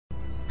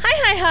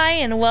Hi,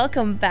 and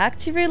welcome back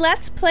to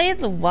Roulette's Play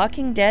The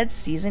Walking Dead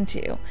Season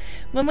 2.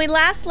 When we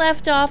last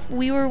left off,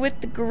 we were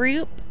with the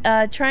group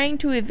trying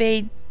to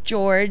evade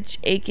George,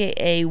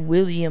 aka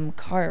William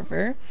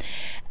Carver,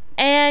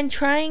 and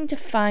trying to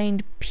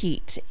find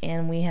Pete.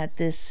 And we had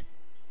this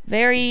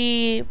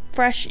very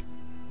fresh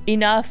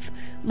enough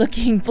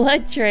looking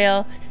blood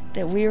trail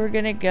that we were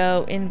gonna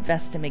go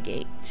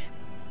investigate.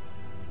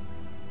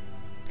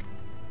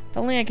 If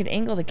only I could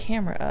angle the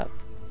camera up.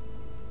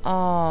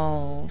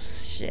 Oh,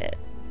 shit.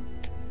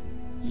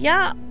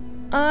 Yeah,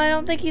 I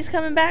don't think he's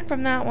coming back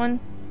from that one.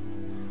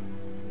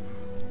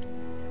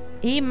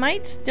 He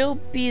might still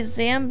be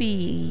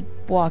zombie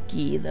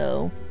walkie,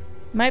 though.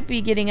 Might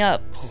be getting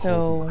up,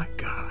 so... Oh my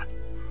god.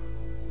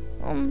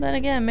 Then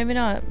again, maybe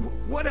not.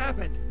 What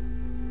happened?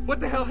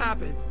 What the hell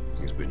happened?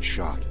 He's been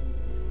shot.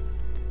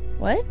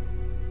 What?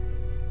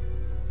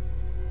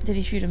 Did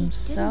he shoot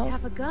himself? He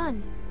didn't have a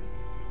gun.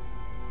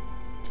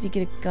 Did he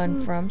get a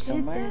gun from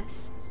somewhere? Did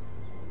this?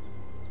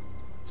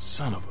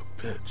 Son of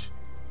a bitch.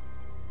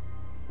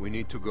 We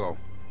need to go.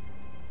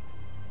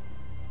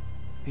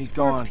 He's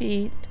Poor gone.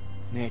 Pete.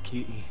 Nick,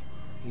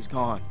 he's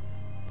gone.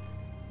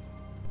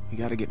 We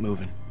gotta get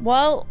moving.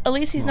 Well, at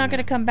least he's not going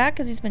to come back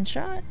because he's been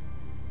shot.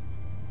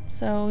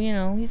 So, you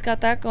know, he's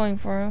got that going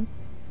for him.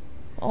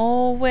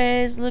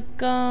 Always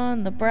look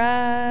on the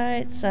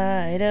bright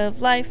side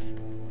of life.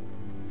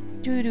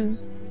 Doo-doo.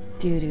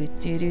 Doo-doo,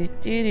 doo-doo,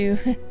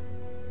 doo-doo.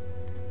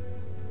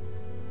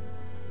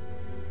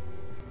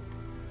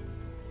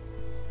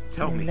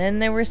 Tell me. And then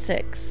there were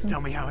 6.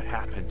 Tell me how it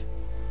happened.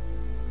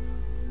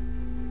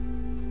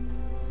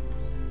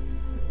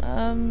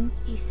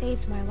 He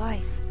saved my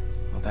life.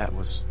 Well, that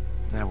was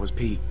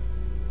Pete.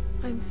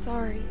 I'm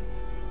sorry.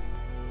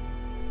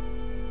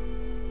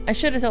 I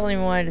should have told him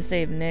he wanted to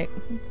save Nick.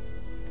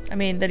 I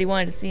mean, that he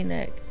wanted to see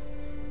Nick.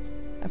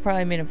 I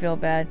probably made him feel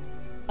bad.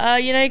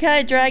 You know, you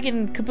kind of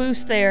dragging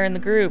Caboose there in the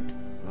group.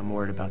 I'm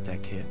worried about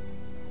that kid.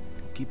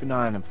 Keep an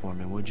eye on him for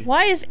me, would you?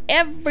 Why is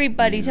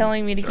everybody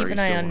telling me to keep an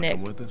eye on Nick?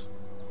 With us?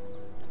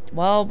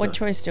 Well, what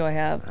choice do I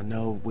have? I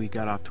know we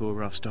got off to a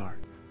rough start,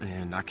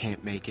 and I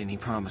can't make any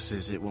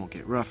promises it won't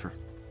get rougher,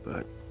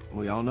 but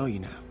we all know you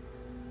now.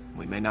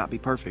 We may not be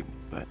perfect,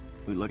 but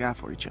we look out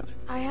for each other.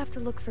 I have to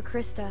look for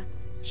Krista.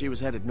 She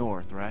was headed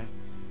north, right?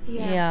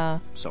 Yeah.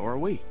 So are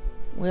we.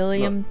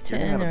 Williamton Look, you're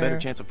gonna have a better or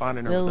chance of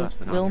finding her with us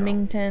than on your own.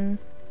 Wilmington.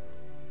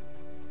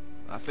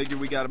 I figure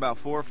we got about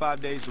 4 or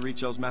 5 days to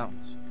reach those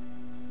mountains.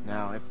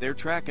 Now, if they're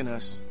tracking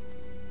us,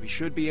 we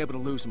should be able to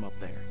lose them up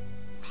there.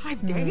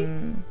 5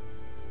 days?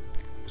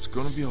 It's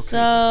gonna be okay.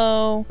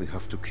 So, we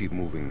have to keep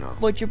moving now.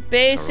 what you're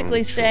basically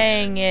It's our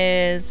saying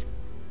is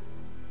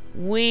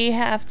we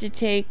have to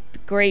take the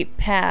Great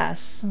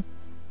Pass,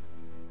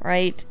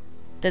 right?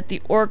 That the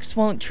orcs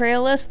won't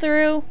trail us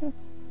through,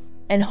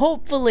 and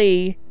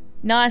hopefully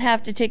not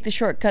have to take the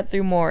shortcut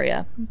through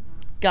Moria.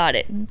 Got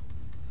it.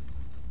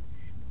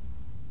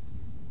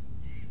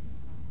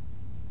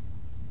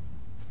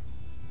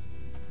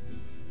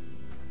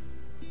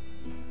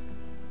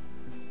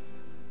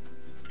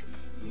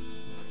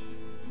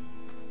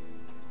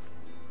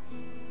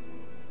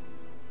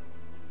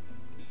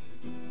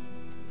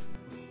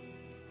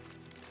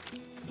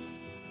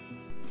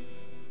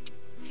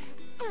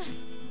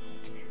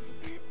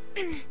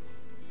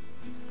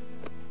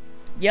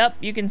 Yep,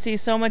 you can see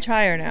so much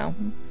higher now.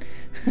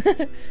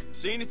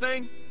 See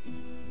anything?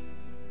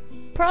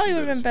 Probably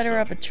would have been better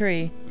up a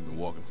tree. We've been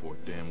walking for a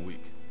damn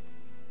week.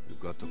 We've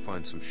got to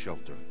find some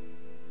shelter.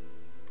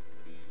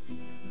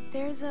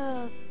 There's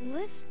a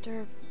lift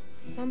or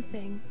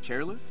something.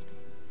 Chairlift?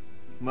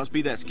 Must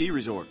be that ski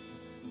resort.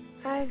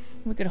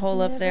 We could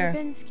hole up there.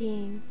 Never been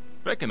skiing.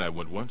 Beck and I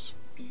went once.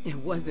 It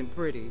wasn't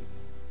pretty.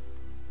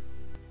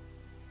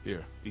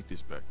 Here, eat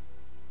this, Beck.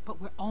 But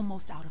we're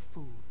almost out of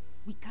food.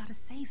 We gotta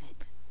save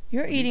it.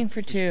 You're eating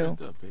for 2.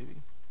 Strength up, baby.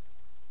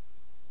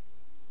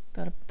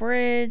 Got a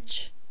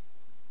bridge.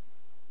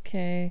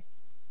 Okay.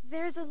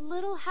 There's a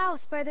little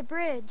house by the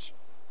bridge.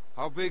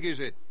 How big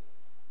is it?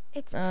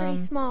 It's pretty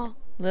small.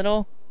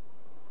 Little.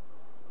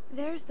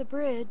 There's the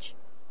bridge.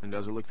 And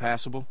does it look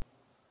passable?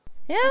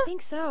 Yeah. I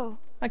think so.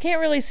 I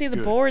can't really see the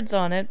Good. boards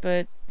on it,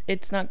 but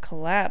it's not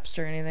collapsed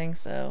or anything,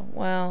 so,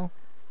 well.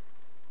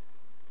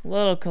 A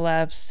little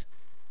collapsed.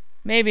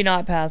 Maybe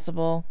not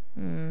passable.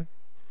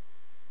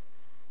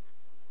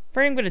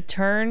 Afraid I'm gonna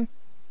turn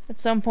at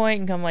some point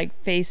and come like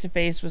face to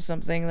face with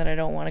something that I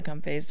don't want to come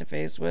face to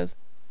face with.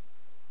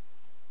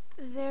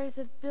 There's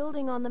a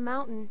building on the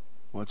mountain.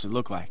 What's it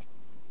look like?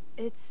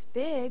 It's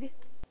big.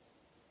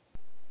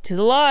 To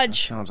the That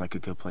lodge. sounds like a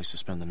good place to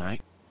spend the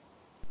night.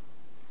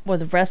 Or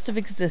the rest of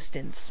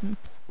existence.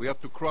 We have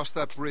to cross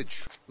that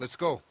bridge. Let's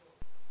go.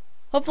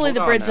 Hopefully Hold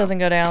the on bridge now. doesn't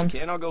go down.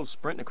 Can't all go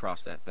sprinting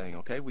across that thing,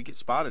 okay? We get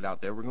spotted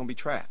out there, we're gonna be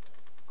trapped.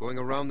 Going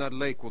around that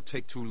lake will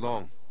take too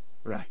long.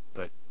 Right,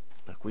 but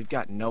look, we've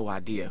got no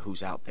idea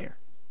who's out there.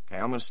 Okay,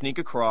 I'm gonna sneak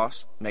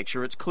across, make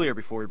sure it's clear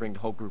before we bring the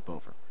whole group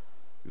over.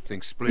 You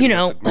think splitting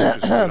up the group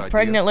is a good idea?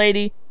 Pregnant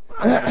lady.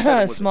 I never said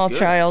it was a Small good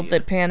child idea,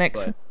 that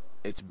panics. but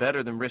it's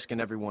better than risking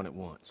everyone at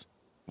once.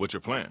 What's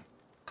your plan?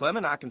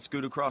 Clement, I can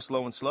scoot across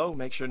low and slow,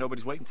 make sure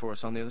nobody's waiting for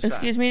us on the other side.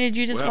 Excuse me, did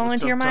you just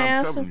volunteer my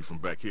ass? Covering you from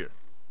back here.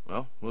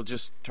 Well, we'll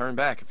just turn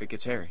back if it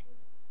gets hairy.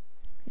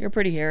 You're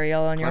pretty hairy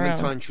all on your own.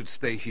 Clementine should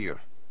stay here.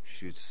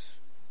 She's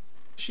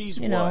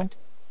You know. what?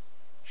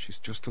 She's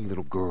just a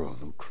little girl,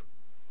 Luke.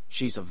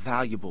 She's a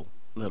valuable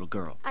little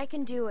girl. I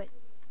can do it.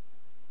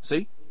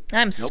 See?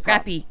 I'm No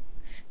scrappy.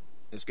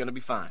 It's gonna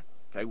be fine.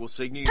 Okay, we'll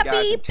signal you Puppy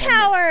guys in 10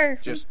 power!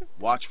 minutes. Just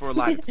watch for a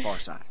light at the far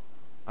side.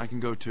 I can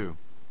go too.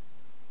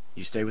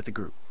 You stay with the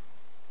group.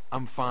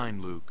 I'm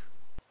fine, Luke.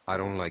 I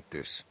don't like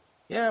this.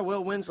 Yeah,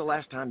 well, when's the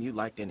last time you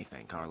liked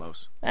anything,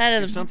 Carlos? That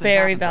If is a something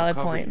very happens, I'll valid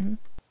cover point. you.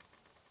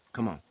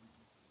 Come on.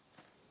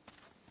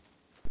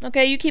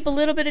 Okay, you keep a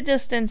little bit of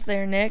distance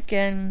there, Nick,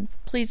 and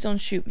please don't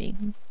shoot me.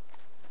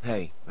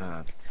 Hey, We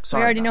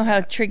sorry already about know how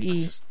that.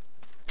 Triggy... Just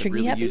Triggy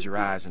really happy? use your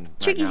eyes, and right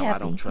Triggy now I happy.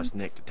 don't trust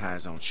Nick to tie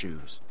his own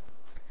shoes.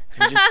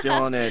 He's just still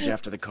on edge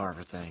after the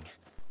Carver thing.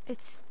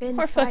 It's been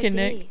Poor 5 fucking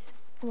Nick. days.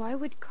 Why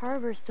would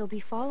Carver still be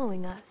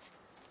following us?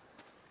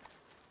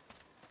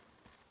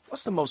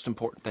 What's the most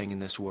important thing in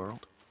this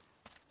world?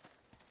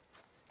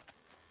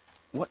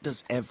 What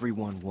does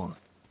everyone want?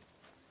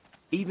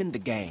 Even the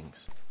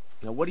gangs.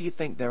 You know, what do you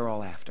think they're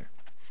all after?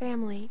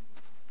 Family.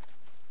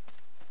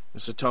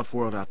 It's a tough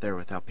world out there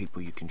without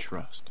people you can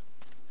trust.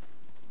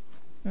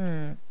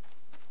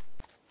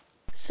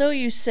 So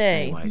you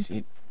say. Anyways,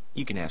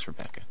 you can ask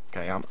Rebecca,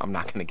 okay? I'm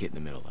not gonna get in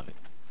the middle of it.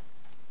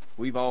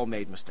 We've all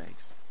made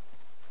mistakes.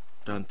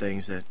 Done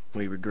things that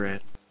we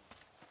regret.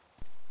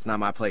 It's not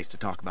my place to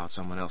talk about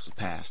someone else's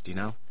past, you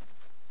know?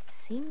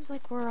 Seems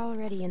like we're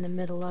already in the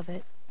middle of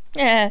it.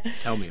 Yeah.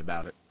 Tell me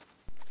about it.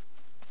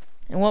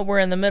 And what we're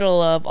in the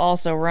middle of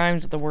also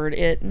rhymes with the word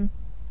it.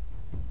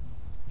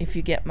 If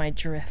you get my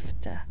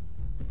drift.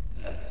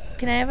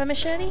 Can I have a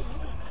machete?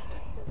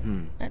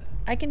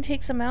 I can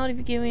take some out if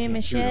you give me a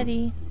Can't shoot 'em.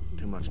 machete.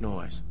 Too much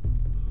noise.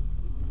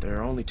 There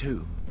are only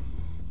 2.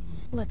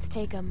 Let's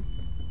take him.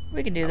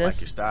 We can do I like your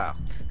this. style.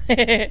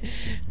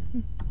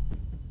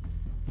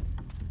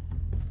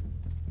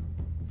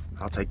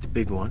 I'll take the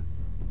big one.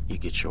 You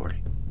get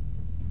Shorty.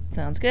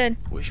 Sounds good.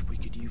 Wish we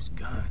could use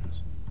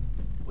guns.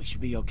 We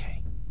should be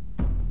okay.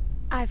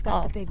 I've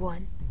got Oh. the big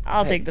one.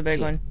 I'll Hey, take the big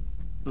kid. one.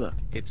 Look,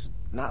 it's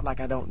not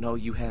like I don't know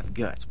you have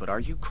guts, but are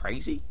you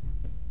crazy?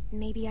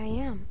 Maybe I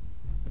am.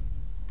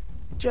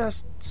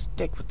 Just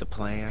stick with the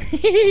plan,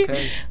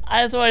 okay?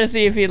 I just want to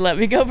see if he'd let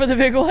me go for the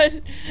big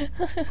one.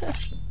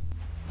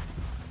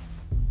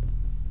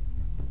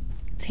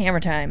 It's hammer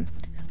time.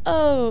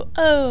 Oh,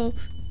 oh,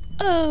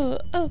 oh,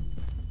 oh.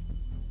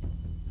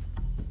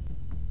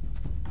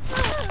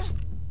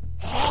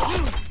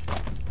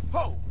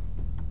 Whoa!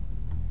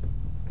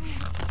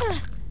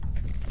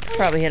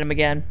 Probably hit him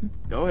again.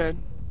 Go ahead.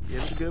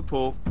 Give it a good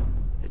pull.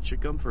 It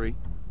should come free.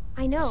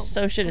 I know.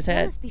 So should his I've done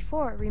head. this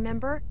before,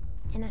 remember?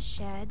 In a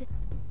shed.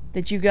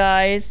 That you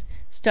guys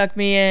stuck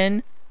me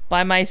in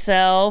by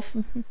myself.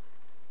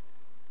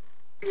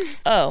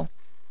 Oh.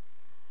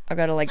 I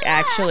gotta like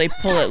actually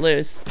pull it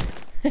loose.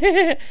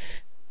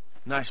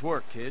 Nice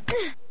work, kid.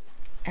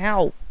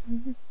 Ow.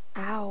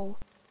 Ow.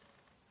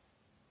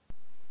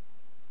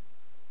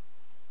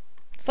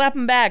 Slap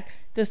him back.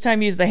 This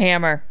time use the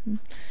hammer.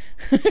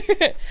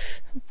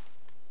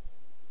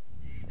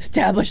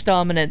 Establish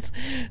dominance.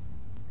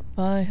 If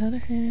I had a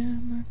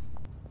hammer,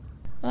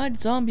 I'd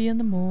zombie in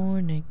the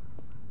morning.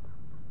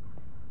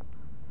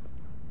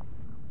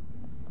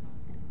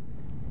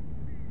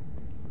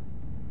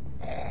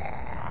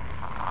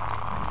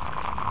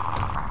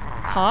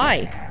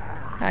 Hi.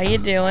 How you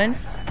doing?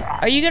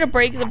 Are you gonna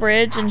break the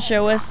bridge and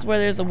show us where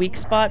there's a weak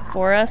spot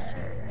for us?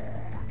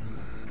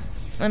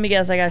 Let me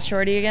guess, I got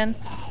Shorty again?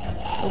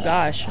 Oh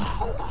gosh.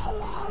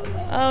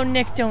 Oh,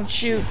 Nick, don't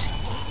shoot.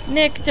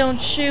 Nick,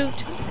 don't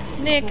shoot.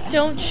 Nick,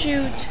 don't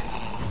shoot.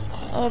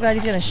 Oh god,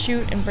 he's gonna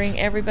shoot and bring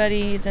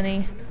everybody, isn't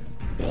he?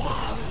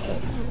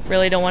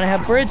 Really don't want to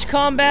have bridge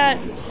combat.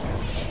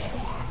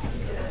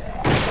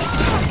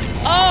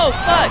 Oh,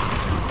 fuck!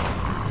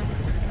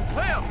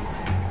 Clem!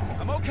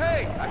 I'm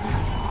okay. I'm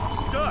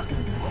stuck.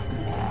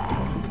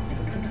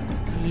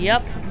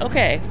 Yep,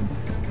 okay.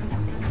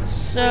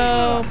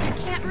 So... I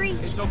can't reach.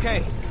 It's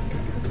okay.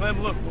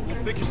 Clem, look, we'll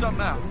figure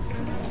something out.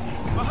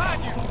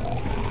 Behind you!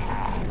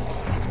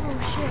 Oh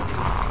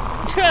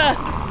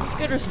shit.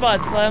 Good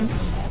response, Clem.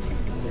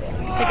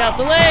 Take out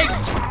the leg.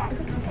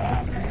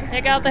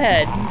 Take out the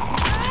head.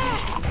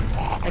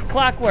 Like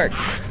clockwork.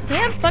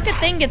 Damn fucking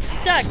thing gets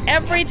stuck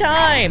every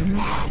time.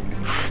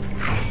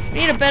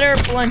 Need a better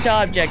blunt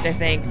object, I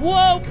think.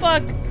 Whoa,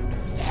 fuck.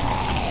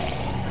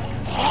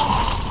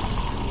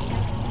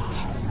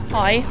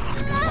 Hi.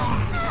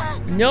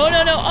 No,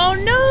 no, no. Oh,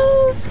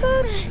 no.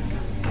 Fuck.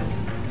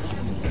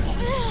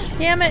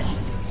 Damn it.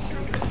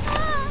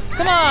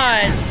 Come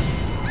on.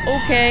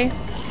 Okay.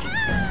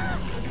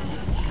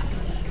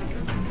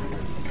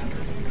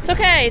 It's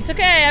okay. It's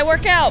okay. I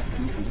work out.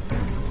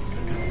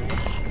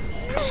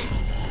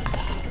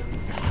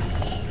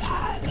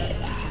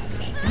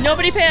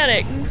 Nobody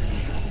panic.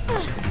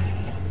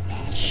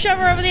 Shove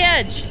her over the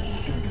edge.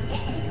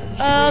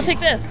 I'll take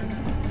this.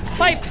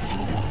 Pipe.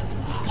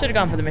 Should have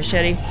gone for the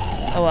machete.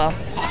 Oh well.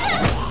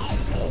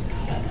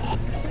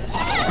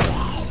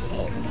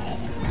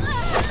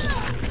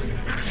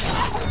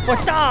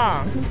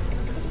 Watong!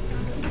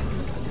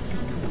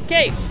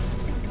 Okay.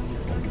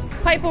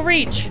 Pipe will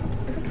reach.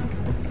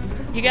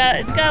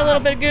 It's got a little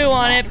bit of goo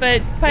on it,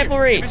 but pipe will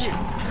reach.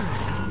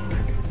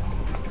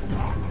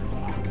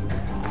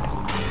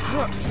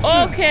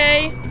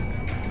 Okay.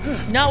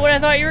 Not what I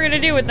thought you were gonna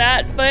do with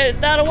that, but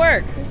that'll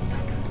work.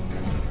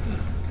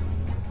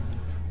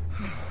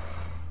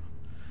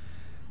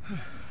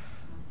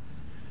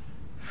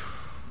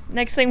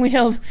 Next thing we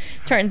know,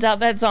 turns out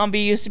that zombie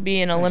used to be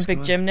an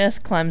Olympic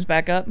gymnast, climbs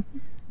back up.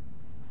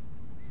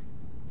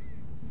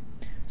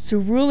 So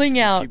ruling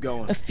out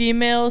a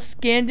female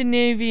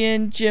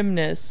Scandinavian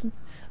gymnast,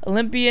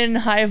 Olympian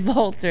high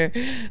vaulter,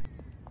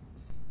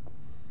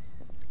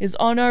 is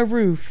on our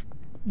roof.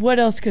 What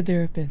else could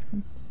there have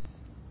been?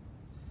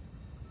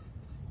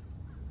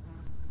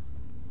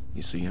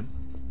 You see him?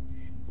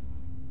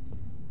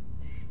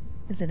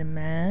 Is it a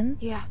man?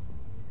 Yeah.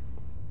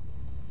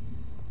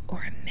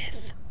 Or a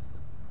myth?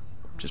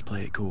 Just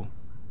play it cool.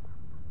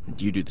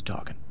 You do the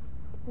talking.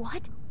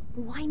 What?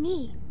 Why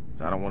me?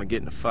 'Cause I don't want to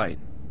get in a fight.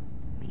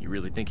 You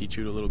really think he'd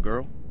shoot a little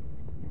girl?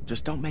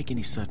 Just don't make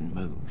any sudden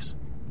moves.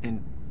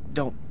 And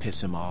don't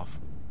piss him off.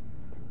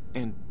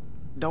 And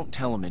don't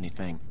tell him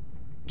anything.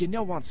 You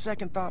know, on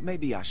second thought,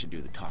 maybe I should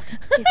do the talking.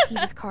 Is he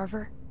with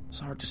Carver? It's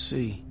hard to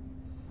see.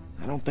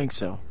 I don't think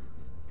so.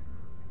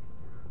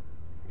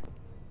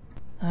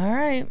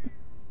 Alright.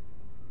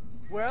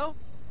 Well,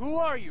 who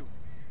are you?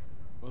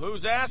 Well,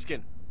 who's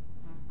asking?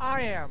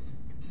 I am.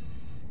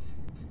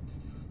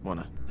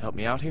 Wanna help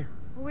me out here?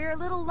 We're a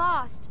little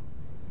lost.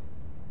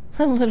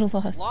 A little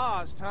lost.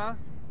 Lost, huh?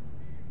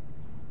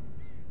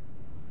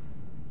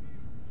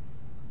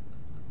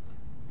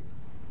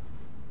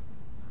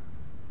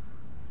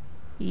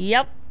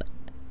 Yep.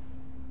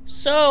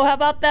 So, how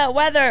about that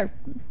weather?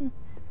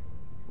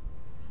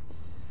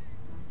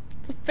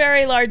 It's a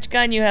very large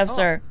gun you have,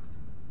 sir.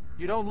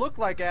 You don't look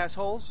like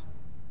assholes.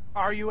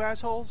 Are you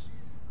assholes?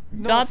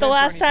 No Not the offense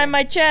or last time I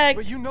anything, checked.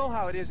 But you know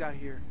how it is out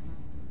here.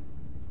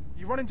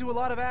 You run into a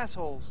lot of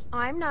assholes.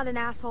 I'm not an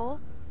asshole.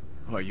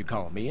 Oh, are you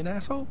calling me an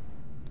asshole?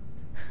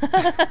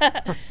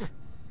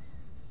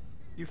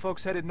 You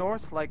folks headed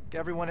north like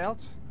everyone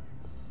else?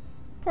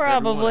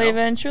 Probably Everyone else?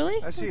 eventually.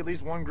 I see at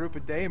least one group a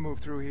day move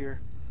through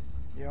here.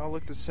 You all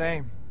look the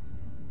same.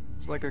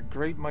 It's like a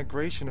great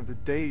migration of the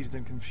dazed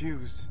and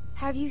confused.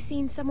 Have you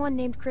seen someone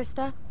named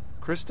Krista?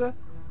 Krista?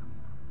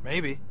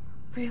 Maybe.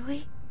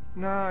 Really?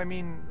 No, I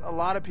mean, a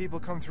lot of people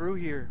come through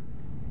here.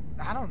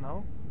 I don't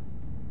know.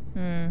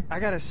 I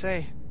gotta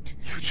say,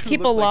 you two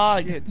Keep look a log.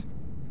 like shit.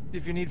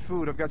 If you need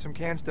food, I've got some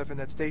canned stuff in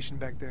that station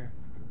back there.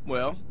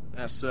 Well,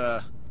 that's,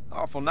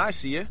 awful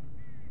nice of you.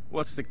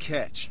 What's the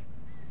catch?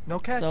 No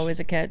catch. It's always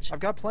a catch. I've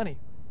got plenty.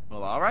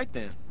 Well, all right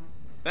then.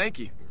 Thank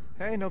you.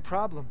 Hey, no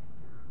problem.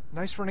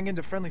 Nice running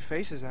into friendly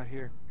faces out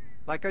here.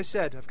 Like I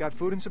said, I've got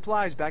food and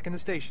supplies back in the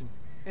station.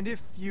 And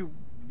if you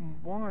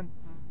want...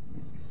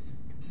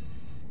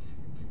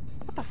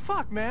 What the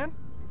fuck, man?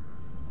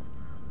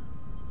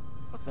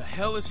 What the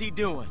hell is he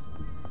doing?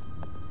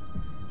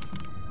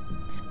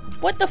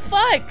 What the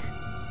fuck?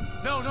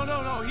 No.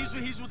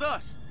 He's with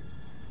us.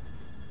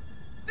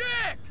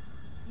 Nick!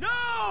 No!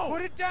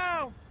 Put it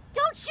down!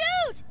 Don't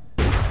shoot!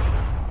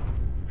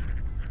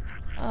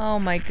 Oh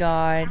my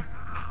god.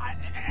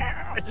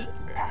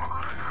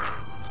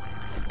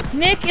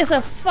 Nick is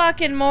a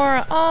fucking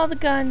moron. Oh, the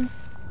gun.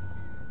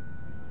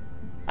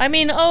 I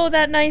mean, oh,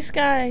 that nice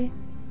guy.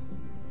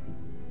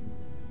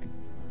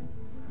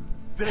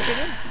 Did I get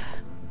him?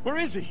 Where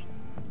is he?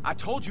 I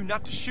told you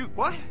not to shoot.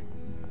 What?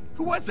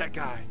 Who was that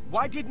guy?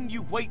 Why didn't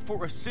you wait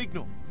for a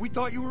signal? We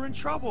thought you were in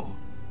trouble.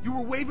 You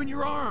were waving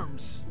your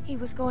arms. He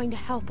was going to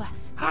help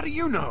us. How do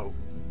you know?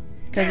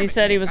 Because he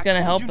said he was going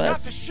to help Not to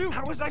us. shoot.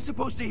 How was I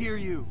supposed to hear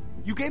you?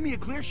 You gave me a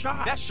clear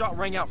shot. That shot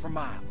rang out for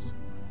miles.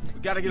 We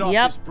gotta get off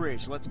Yep. this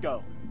bridge. Let's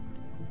go.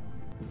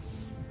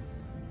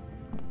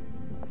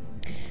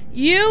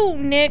 You,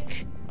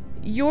 Nick,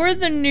 you're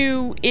the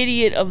new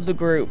idiot of the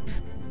group.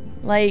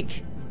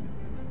 Like,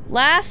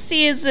 last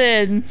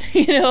season,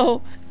 you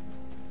know,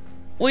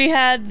 we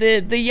had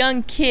the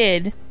young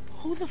kid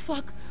Who the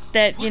fuck?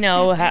 that, you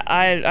know,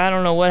 I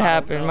don't know what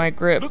happened. know. My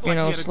grip, Looked you like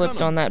he know, had a slipped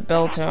gun on that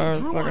belt. Asshole It was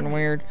drew on fucking me.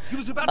 weird. He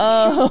was about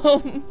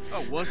to shoot.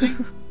 Oh, was he?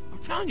 I'm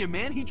telling you,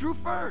 man, he drew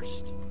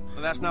first.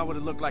 Well, that's not what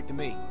it looked like to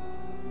me.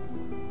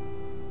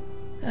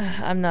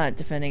 I'm not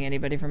defending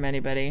anybody from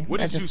anybody.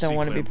 What I did you just don't see,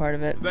 want to be Clem? part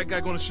of it. Is that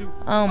guy gonna shoot?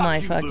 Oh Fuck my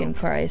you, fucking Luke.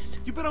 Christ.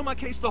 You've been on my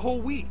case the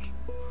whole week.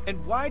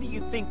 And why do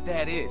you think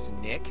that is,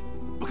 Nick?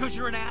 Because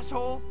you're an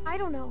asshole? I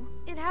don't know.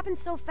 It happened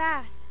so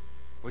fast.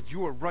 But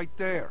you were right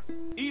there.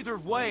 Either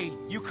way,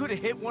 you could have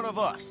hit one of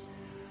us.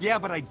 Yeah,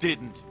 but I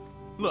didn't.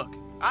 Look,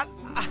 I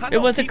It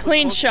know was a Pete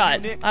clean close to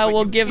shot. you, Nick, I but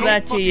will you give can't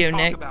that to fucking you, talk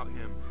Nick. about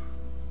him.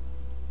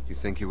 You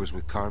think he was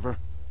with Carver?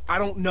 I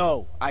don't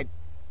know.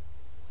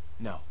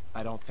 No,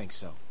 I don't think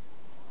so.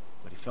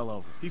 But he fell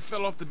over. He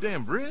fell off the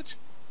damn bridge?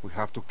 We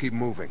have to keep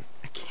moving.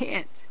 I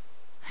can't.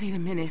 I need a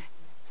minute.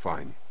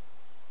 Fine.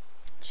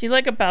 She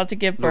like about to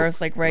give birth,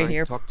 Look, like right can I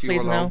here. talk to you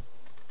Please alone?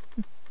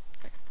 no.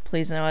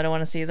 Please no, I don't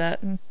want to see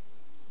that.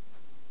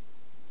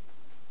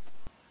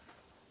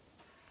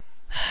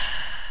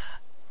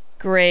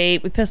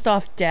 Great, we pissed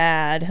off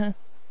Dad.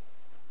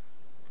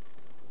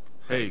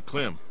 Hey,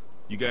 Clem,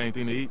 you got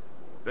anything to eat?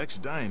 Beck's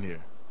dying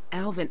here.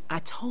 Alvin, I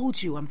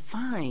told you I'm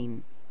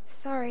fine.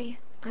 Sorry,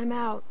 I'm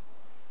out.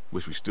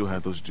 Wish we still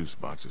had those juice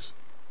boxes.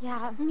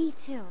 Yeah, me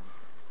too.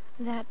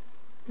 That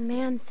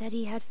man said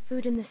he had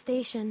food in the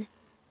station.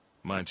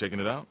 Mind checking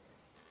it out?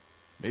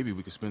 Maybe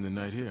we could spend the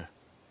night here.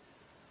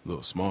 A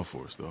little small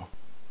for us, though.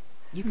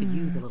 You could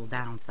use a little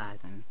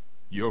downsizing.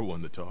 You're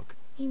one to talk.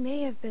 He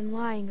may have been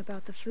lying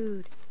about the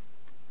food.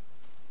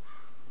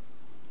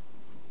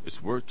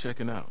 It's worth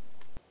checking out.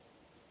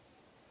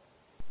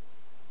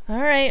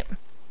 Alright.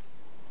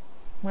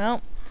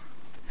 Well.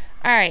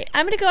 Alright,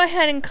 I'm gonna go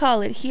ahead and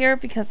call it here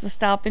because the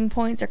stopping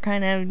points are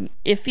kind of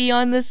iffy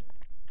on this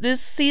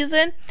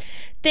season.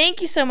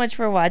 Thank you so much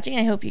for watching.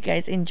 I hope you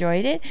guys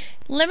enjoyed it.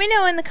 Let me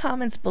know in the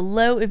comments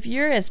below if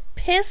you're as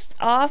pissed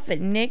off at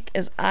Nick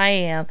as I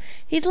am.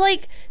 He's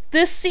like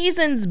this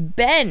season's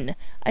Ben.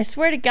 I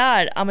swear to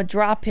God, I'm gonna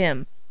drop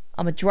him.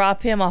 I'm gonna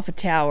drop him off a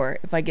tower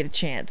if I get a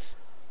chance.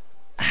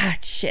 Ah,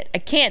 shit. I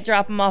can't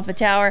drop him off a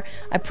tower.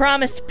 I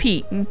promised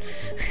Pete.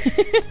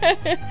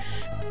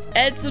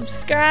 And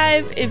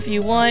subscribe if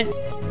you want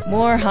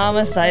more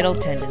homicidal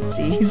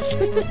tendencies.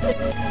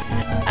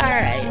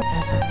 Alright.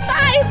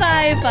 Bye,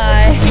 bye,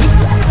 bye.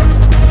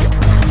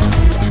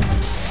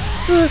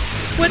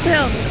 What the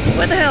hell?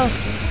 What the hell?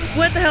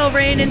 What the hell?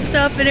 Rain and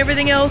stuff and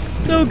everything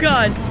else? Oh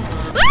god.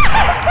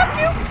 Ah,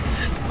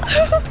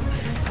 fuck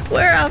you!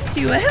 We're off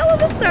to a hell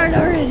of a start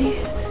already.